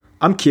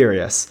I'm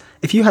curious,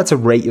 if you had to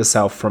rate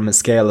yourself from a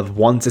scale of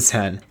 1 to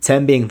 10,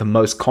 10 being the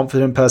most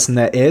confident person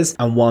there is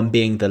and 1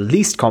 being the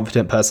least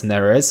confident person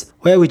there is,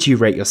 where would you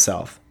rate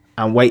yourself?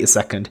 And wait a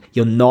second,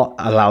 you're not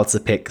allowed to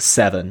pick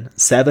 7.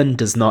 7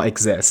 does not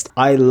exist.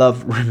 I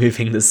love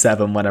removing the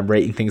 7 when I'm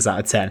rating things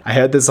out of 10. I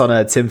heard this on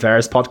a Tim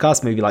Ferriss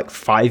podcast maybe like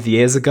 5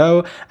 years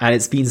ago, and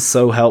it's been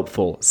so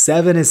helpful.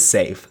 7 is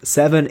safe.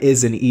 7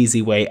 is an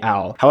easy way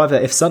out. However,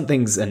 if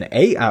something's an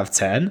 8 out of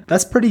 10,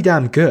 that's pretty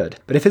damn good.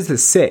 But if it's a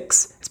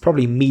 6, it's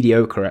probably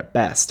mediocre at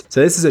best.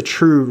 So this is a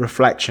true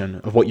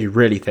reflection of what you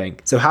really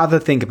think. So have a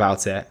think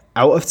about it.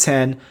 Out of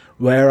 10,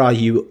 where are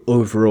you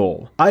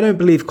overall? I don't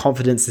believe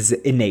confidence is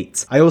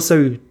innate. I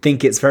also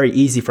think it's very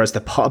easy for us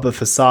to put up a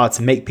facade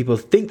to make people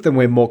think that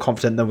we're more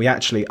confident than we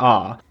actually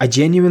are. I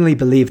genuinely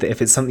believe that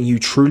if it's something you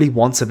truly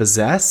want to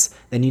possess,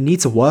 then you need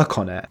to work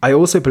on it. I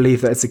also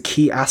believe that it's a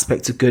key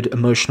aspect to good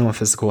emotional and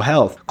physical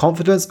health.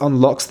 Confidence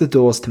unlocks the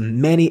doors to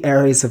many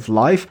areas of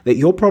life that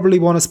you'll probably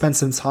want to spend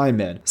some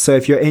time in. So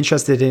if you're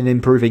interested in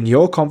improving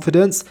your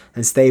confidence,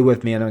 then stay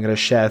with me and I'm going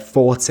to share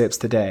 4 tips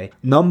today.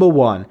 Number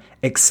 1,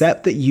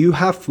 accept that you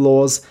have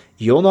flaws,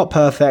 you're not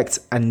perfect,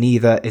 and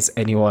neither is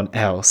anyone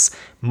else.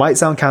 Might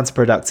sound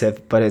counterproductive,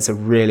 but it's a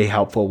really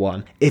helpful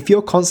one. If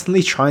you're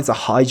constantly trying to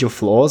hide your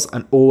flaws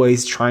and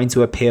always trying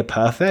to appear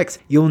perfect,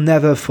 you'll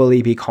never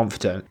fully be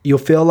confident. You'll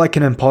feel like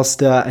an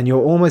imposter and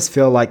you'll almost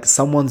feel like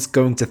someone's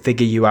going to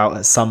figure you out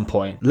at some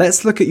point.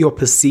 Let's look at your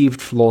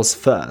perceived flaws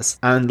first,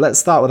 and let's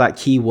start with that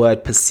key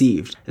word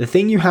perceived. The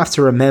thing you have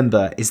to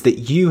remember is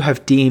that you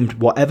have deemed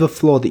whatever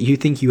flaw that you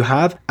think you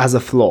have as a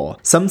flaw.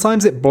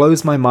 Sometimes it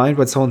blows my mind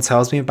when someone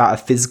tells me about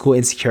a physical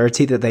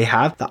insecurity that they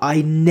have that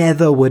I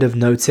never would have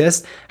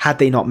noticed had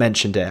they not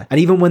mentioned it. And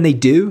even when they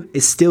do,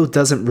 it still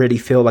doesn't really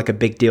feel like a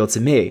big deal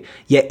to me.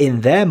 Yet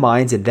in their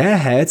minds, in their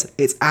heads,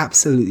 it's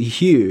absolutely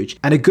huge.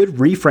 And a good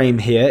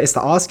reframe here is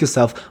to ask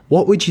yourself,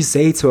 what would you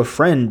say to a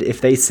friend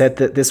if they said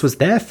that this was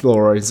their flaw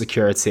or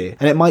insecurity?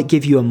 And it might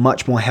give you a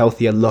much more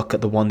healthier look at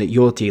the one that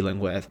you're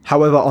dealing with.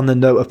 However, on the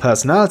note of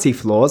personality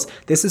flaws,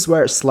 this is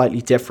where it's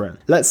slightly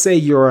different. Let's say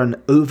you're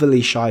an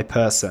overly shy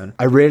person.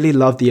 I really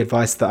love the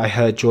advice that I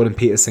heard Jordan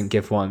Peterson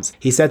give once.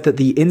 He said that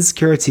the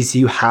insecurities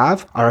you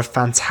have are a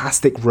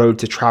fantastic road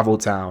to travel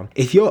down.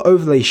 If you're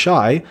overly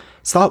shy,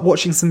 start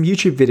watching some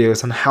YouTube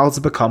videos on how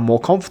to become more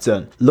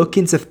confident. Look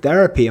into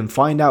therapy and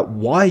find out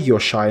why you're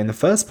shy in the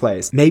first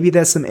place. Maybe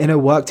there's some inner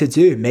work to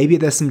do. Maybe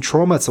there's some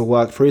trauma to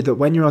work through that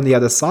when you're on the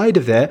other side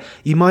of it,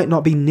 you might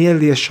not be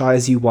nearly as shy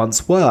as you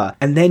once were.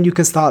 And then you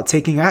can start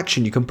taking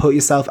action. You can put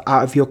yourself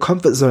out of your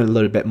comfort zone a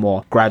little bit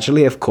more.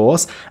 Gradually, of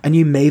course, and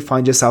you may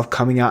find yourself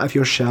coming out of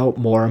your shell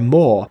more and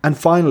more. And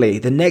finally,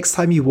 the next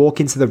time you walk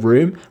into the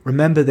room,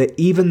 remember that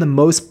even the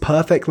most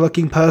perfect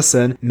looking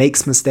person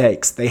makes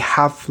mistakes. They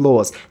have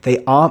flaws.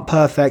 They aren't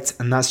perfect,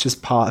 and that's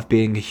just part of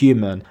being a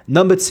human.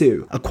 Number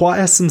 2,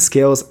 acquire some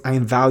skills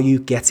and value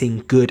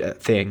getting good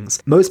at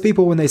things. Most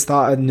people, when they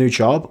start a new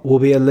job, will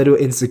be a little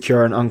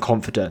insecure and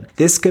unconfident.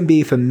 This can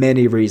be for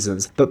many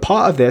reasons, but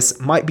part of this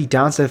might be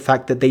down to the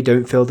fact that they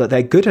don't feel that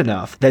they're good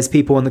enough. There's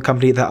people in the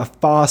company that are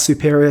far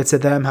superior to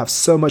them, have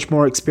so much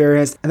more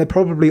experience, and they're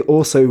probably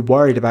also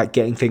worried about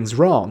getting things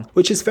wrong,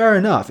 which is fair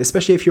enough,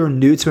 especially if you're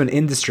new to an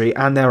industry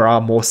and there are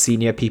more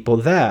senior people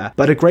there.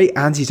 But a great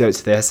antidote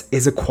to this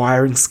is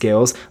acquiring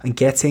skills and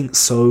getting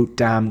so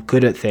damn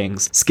good at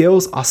things.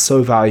 Skills are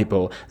so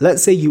valuable.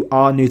 Let's say you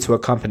are new to a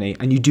company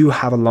and you do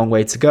have a long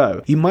way to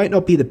go. You might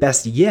not be the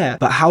best yet,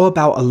 but how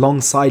about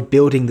alongside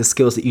building the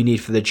skills that you need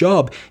for the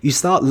job, you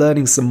start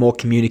learning some more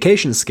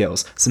communication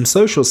skills, some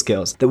social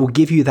skills that will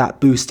give you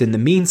that boost in the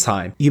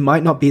meantime. You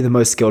might not be the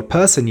most skilled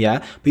person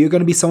yet, but you're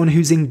going to be someone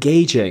who's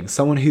engaging,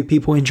 someone who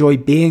people enjoy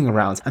being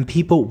around, and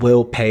people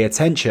will pay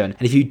attention.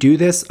 And if you do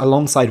this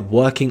alongside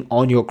working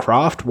on your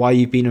craft while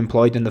you've been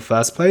employed in the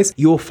first place,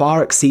 you'll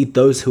far exceed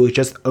those who are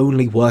just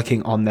only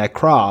working on their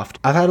craft.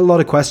 I've had a lot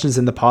of questions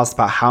in the past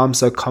about how I'm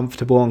so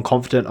comfortable and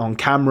confident on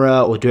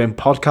camera or doing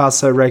podcasts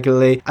so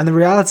regularly, and the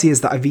reality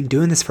is that I've been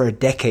doing this for a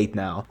decade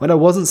now. When I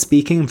wasn't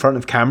speaking in front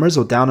of cameras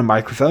or down a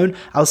microphone,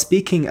 I was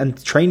speaking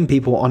and training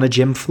people on a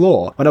gym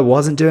floor. When I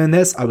wasn't doing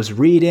this, I was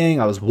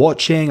reading, I was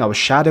watching, I was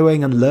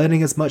shadowing and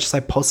learning as much as I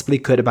possibly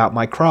could about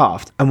my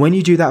craft. And when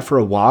you do that for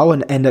a while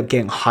and end up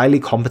getting highly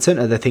competent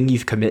at the thing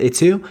you've committed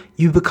to,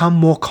 you become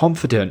more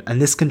confident,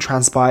 and this can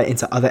transpire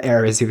into other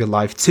areas of your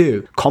life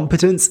too.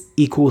 Competence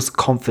equals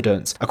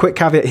confidence. A quick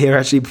caveat here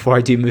actually before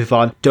I do move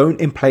on,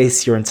 don't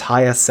place your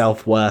entire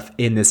self-worth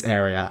in this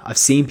area. I've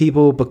seen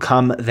people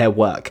become their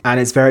work, and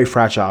it's very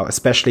fragile,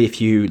 especially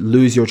if you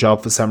lose your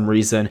job for some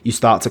reason, you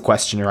start to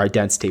question your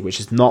identity, which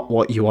is not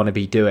what you want to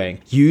be doing.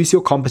 Use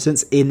your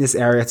competence in this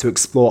area to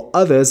explore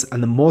others,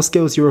 and the more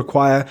skills you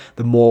acquire,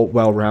 the more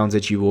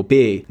well-rounded you will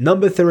be.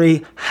 Number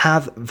 3,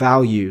 have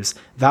values.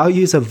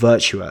 Values are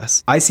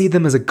virtuous. I see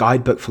them as a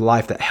guidebook for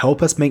life that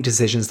help us make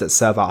decisions that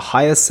serve our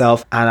higher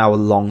self and our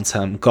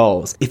long-term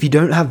goals. If you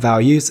don't have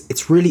values,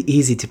 it's really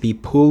easy to be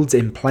pulled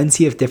in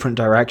plenty of different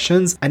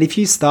directions, and if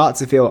you start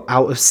to feel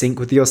out of sync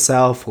with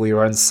yourself or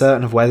you're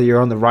uncertain of whether you're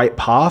on the right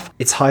path,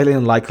 it's highly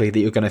unlikely that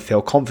you're going to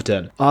feel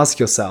confident. Ask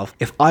yourself,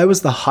 if I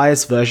was the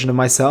highest version of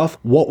myself,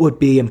 what would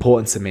be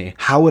important to me?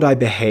 How would I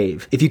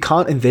behave? If you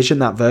can't envision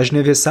that version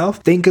of yourself,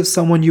 think of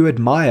someone you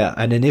admire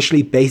and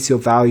initially base your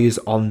values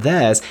on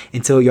theirs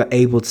until you're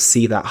able to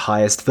see that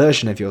highest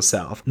version of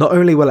yourself. Not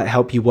only will it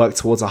help you work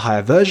towards a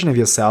higher version of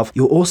yourself,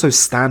 you'll also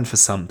stand for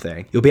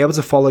something. You'll be able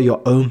to follow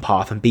your own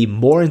path and be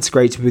more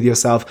integrated with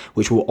yourself,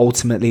 which will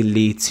ultimately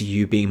lead to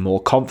you being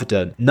more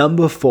confident.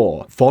 Number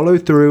 4, follow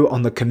through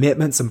on the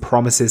commitments and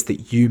promises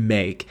that you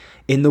make.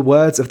 In the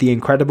words of the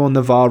incredible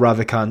Naval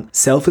Ravikant,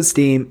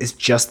 self-esteem is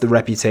just the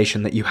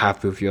reputation that you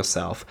have with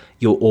yourself.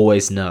 You'll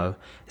always know.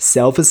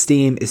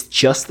 Self-esteem is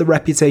just the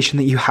reputation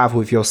that you have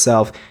with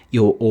yourself.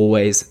 You'll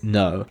always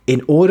know.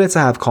 In order to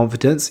have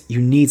confidence,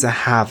 you need to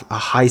have a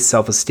high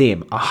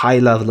self-esteem, a high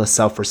level of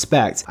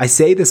self-respect. I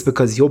say this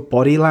because your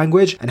body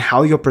language and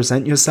how you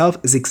present yourself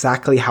is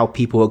exactly how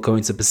people are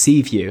going to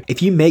perceive you.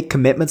 If you make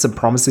commitments and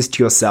promises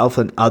to yourself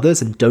and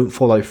others and don't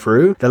follow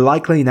through, the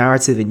likely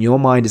narrative in your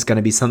mind is going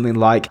to be something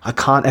like, I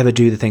can't ever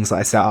do the things that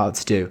I set out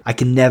to do. I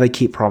can never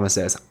keep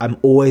promises. I'm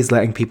always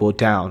letting people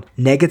down.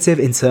 Negative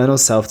internal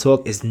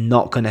self-talk is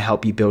not going to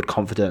help you build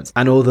confidence.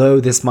 And although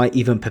this might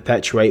even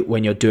perpetuate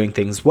when you're doing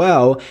things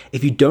well,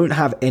 if you don't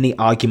have any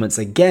arguments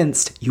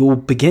against, you'll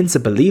begin to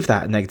believe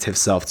that negative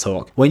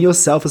self-talk. When your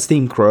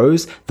self-esteem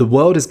grows, the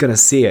world is going to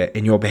see it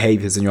in your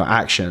behaviors and your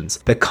actions.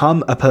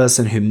 Become a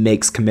person who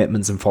makes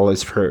commitments and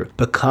follows through.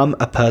 Become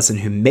a person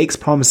who makes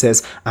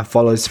promises and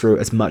follows through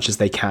as much as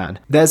they can.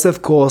 There's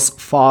of course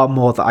far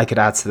more that I could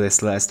add to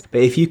this list,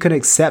 but if you can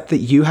accept that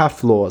you have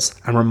flaws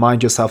and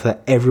remind yourself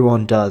that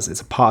everyone does,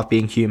 it's a part of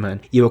being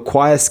human, you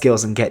acquire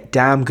skills and get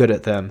damn good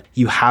at them,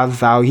 you have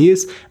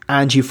values,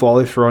 and you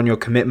follow through on your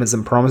commitments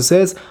and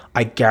promises,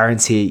 I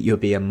guarantee you'll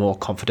be a more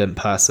confident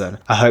person.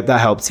 I hope that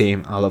helped,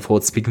 team. I look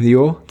forward to speaking with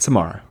you all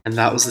tomorrow. And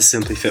that was the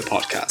Simply Fit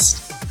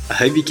podcast. I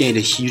hope you gained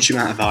a huge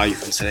amount of value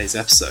from today's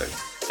episode.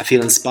 I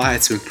feel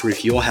inspired to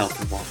improve your health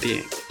and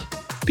well-being.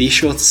 Be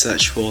sure to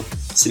search for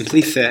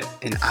Simply Fit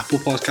in Apple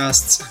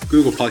Podcasts,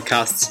 Google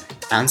Podcasts,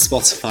 and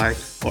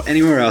Spotify, or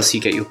anywhere else you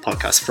get your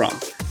podcast from.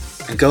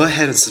 And go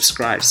ahead and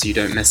subscribe so you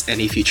don't miss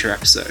any future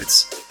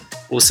episodes.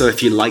 Also,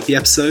 if you like the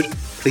episode,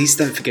 please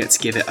don't forget to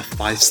give it a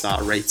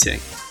 5-star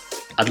rating.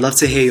 I'd love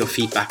to hear your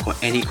feedback or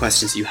any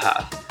questions you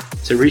have.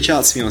 So reach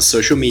out to me on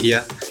social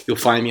media. You'll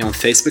find me on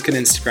Facebook and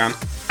Instagram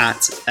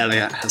at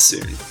Elliot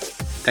Hassoun.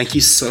 Thank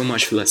you so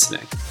much for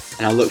listening,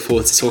 and I look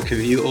forward to talking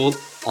with you all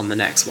on the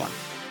next one.